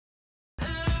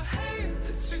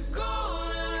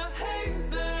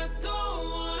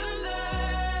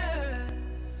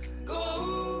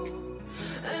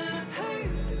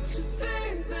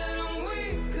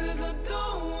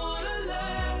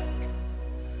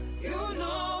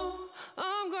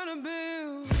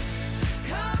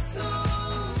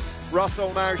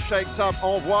Russell now shakes up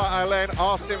Envoi Alain,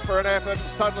 asks him for an effort, and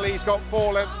suddenly he's got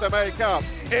 4 lengths to make up.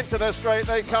 Into the straight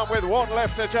they come with 1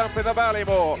 left to jump in the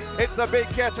Ballymore. It's the big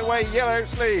getaway Yellow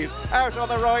Sleeves. Out on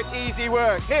the right, easy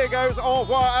work. Here goes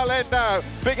Envoi Alain now,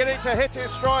 beginning to hit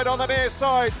his stride on the near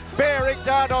side, bearing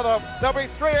down on them. There'll be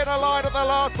 3 in a line at the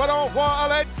last, but Envoi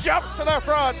Alain jumps to the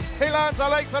front. He lands a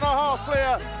length and a half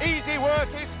clear. Easy work,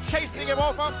 he's chasing him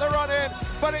off up the run-in,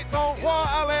 but it's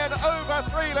Envoi Alain over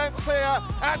 3 lengths clear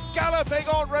and galloping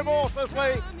on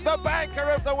remorselessly. The banker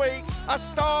of the week, a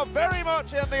star very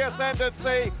much in the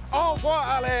ascendancy.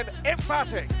 Envoi Alain,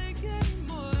 emphatic.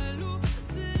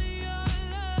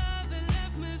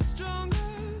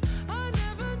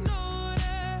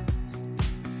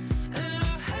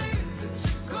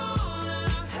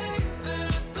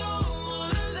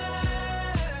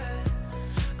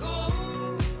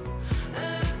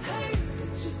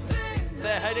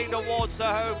 Heading towards the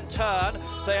home turn.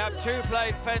 They have 2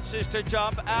 plain fences to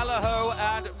jump. Allaho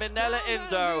and Minella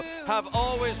Indo have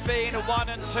always been 1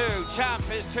 and 2. Champ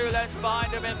is 2 lengths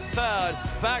behind him in 3rd.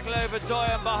 Baglover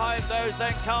Doyen behind those,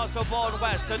 then Castlebourne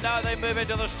West, and now they move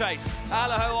into the straight.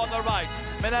 Allaho on the right,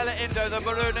 Minella Indo, the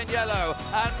maroon and yellow,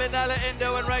 and Minella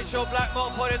Indo and Rachel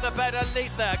Blackmore put in the better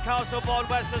lead there. Castlebourne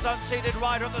West is unseated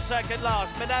rider at the second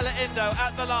last. Minella Indo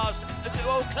at the last,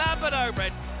 clambered over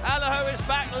it. Allaho is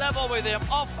back level with him.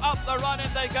 Off up the run-in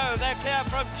they go. They're clear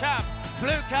from Champ.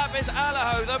 Blue cap is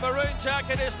Allaho. The maroon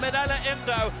jacket is Minella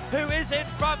Indo, who is in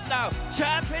front now.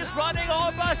 Champ is running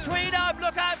on between them.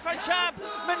 Look out for Champ.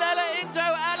 Minella Indo,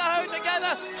 Allaho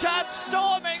together. Champ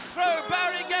storming through.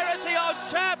 Barry Geraghty on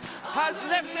Champ has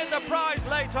lifted the prize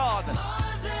late on.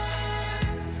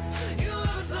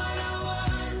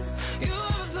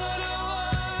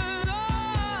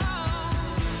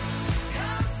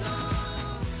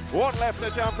 1 left to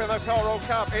jump in the Coral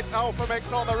Cup. It's Alpha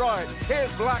Mix on the right.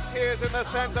 Here's Black Tears in the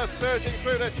centre, surging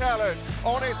through the challenge.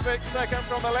 On his big second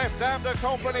from the left. Damned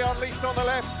Company unleashed on the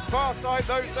left. Far side,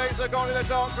 those days are gone in the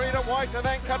dark green and white, and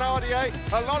then Canardier.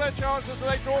 A lot of chances as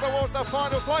they draw towards the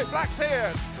final flight. Black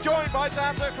Tears joined by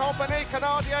Damned Company.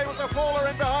 Canardier was a faller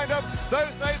in behind them.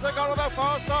 Those days are gone on the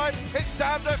far side. It's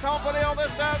Damned Company on the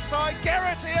stand side.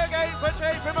 Geraghty again for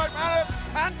JP McManus.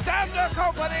 And Damned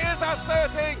Company is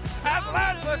asserting and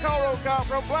lands the Coral Cup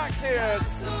from Black Tears.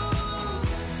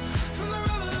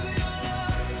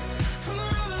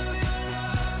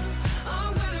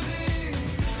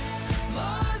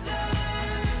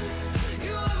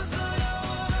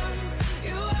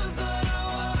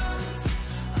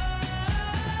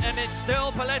 And it's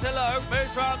still Paletolo,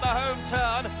 moves round the home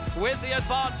turn with the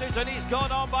advantage, and he's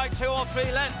gone on by 2 or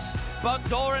 3 lengths.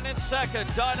 Bundoran in second,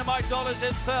 Dynamite Dollars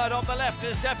in third. On the left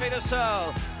is Defi de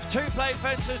Searle. 2 plain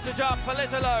fences to jump.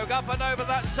 Politologue up and over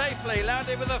that safely,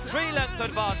 landing with a 3-length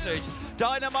advantage.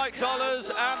 Dynamite Dollars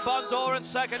and Bundoran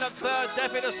second and third.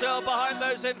 Defi de Searle behind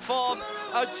those in fourth.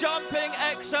 A jumping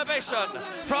exhibition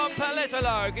from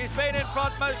Politologue. He's been in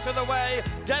front most of the way.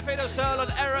 Defi de Searle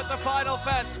and error at the final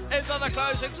fence. Into the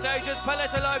closing stages,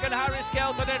 Politologue and Harry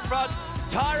Skelton in front.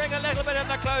 Tiring a little bit in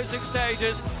the closing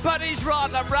stages, but he's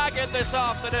run ragged this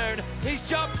afternoon. He's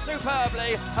jumped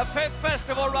superbly. A 5th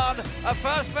festival run, a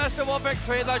 1st festival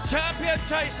victory. The champion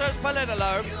chasers,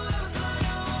 Politologue.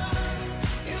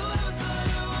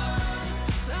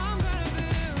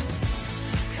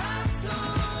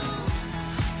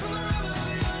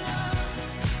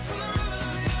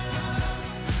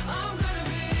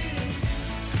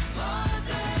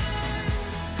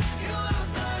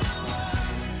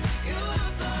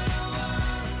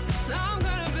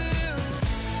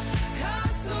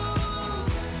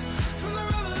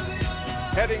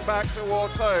 Heading back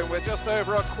towards home with just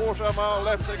over a quarter mile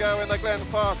left to go in the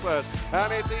Glenfarclas,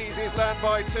 and it's Easy's Land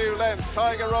by 2 lengths.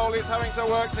 Tiger Roll is having to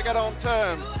work to get on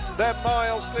terms. They're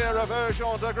miles clear of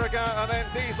Urgent de Gregan and then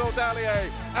Diesel Dallier,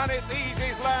 and it's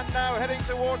Easy's Land now heading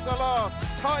towards the last.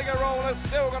 Tiger Roll has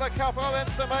still got a couple of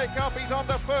lengths to make up. He's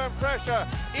under firm pressure.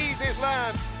 Easy's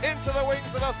Land into the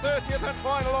wings of the 30th and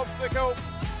final obstacle.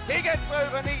 He gets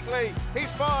over neatly. He's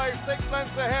 5-6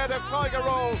 lengths ahead of Tiger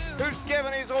Roll, who's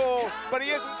given his all, but he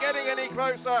isn't getting any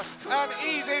closer. And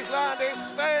Easy's Land is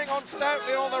staying on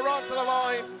stoutly on the run to the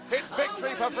line. It's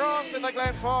victory for France in the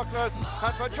Glenfarclas,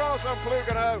 and for Jonathan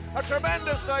Plouguereau, a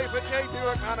tremendous day for JP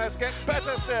McManus. Gets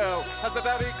better still as the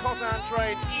David Cottin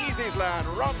train Easy's Land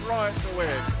runs riot to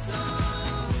win.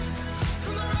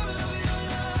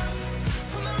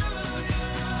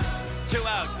 2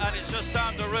 out, and it's just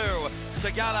Sandaroo.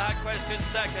 To Galahad Quest in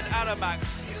second. Aramax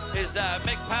is there.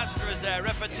 Mick Pastor is there.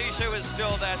 Repetisho is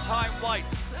still there. Time White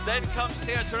Then comes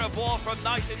Theatre of War from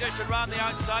Night Edition round the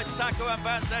outside. Sacco and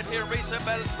Vanzetti and Recent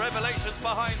Revelations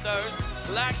behind those.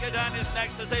 Langadan is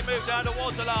next as they move down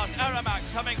towards the last. Aramax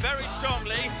coming very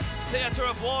strongly. Theatre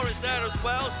of War is there as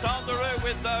well. Sandaroo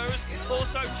with those.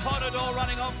 Also Tonador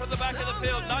running on from the back of the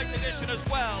field. Night Edition as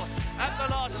well. And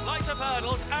the last flight of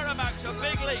hurdles. Aramax a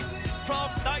big leap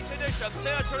from Night Edition.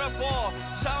 Theatre of War.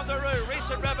 Sandaroo.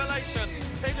 Recent Revelations.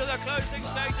 Into the closing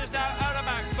stages now.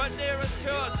 Aramax. But nearest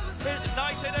to us is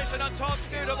Night Edition and Tom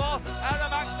Scudamore.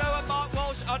 Aramax though and Mark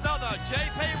Walsh. Another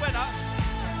JP winner.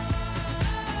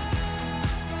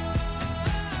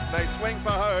 They swing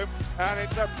for home, and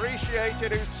it's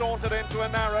Appreciated who sauntered into a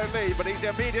narrow lead, but he's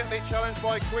immediately challenged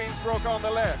by Queensbrook on the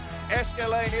left.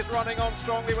 Escalade is running on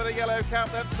strongly with a yellow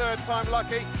cap, then third time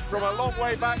lucky. From a long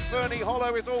way back, Fernie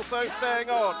Hollow is also staying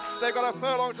on. They've got a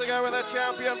furlong to go with a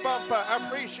champion bumper.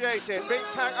 Appreciated, being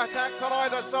attacked on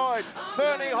either side.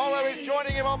 Fernie Hollow is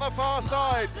joining him on the far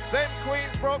side. Then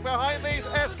Queensbrook behind these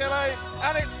Escalade,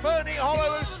 and it's Fernie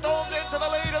Hollow who stormed into the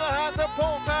lead of the hands of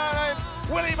Paul Townend.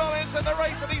 Willie Mullins in the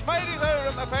race that he's made his own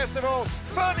at the festival.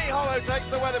 Fernie Hollow takes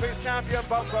the Weatherby's champion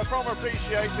bumper from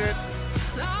Appreciated.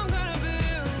 I'm gonna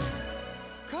build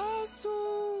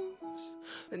castles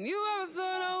than you ever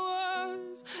thought I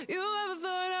was. You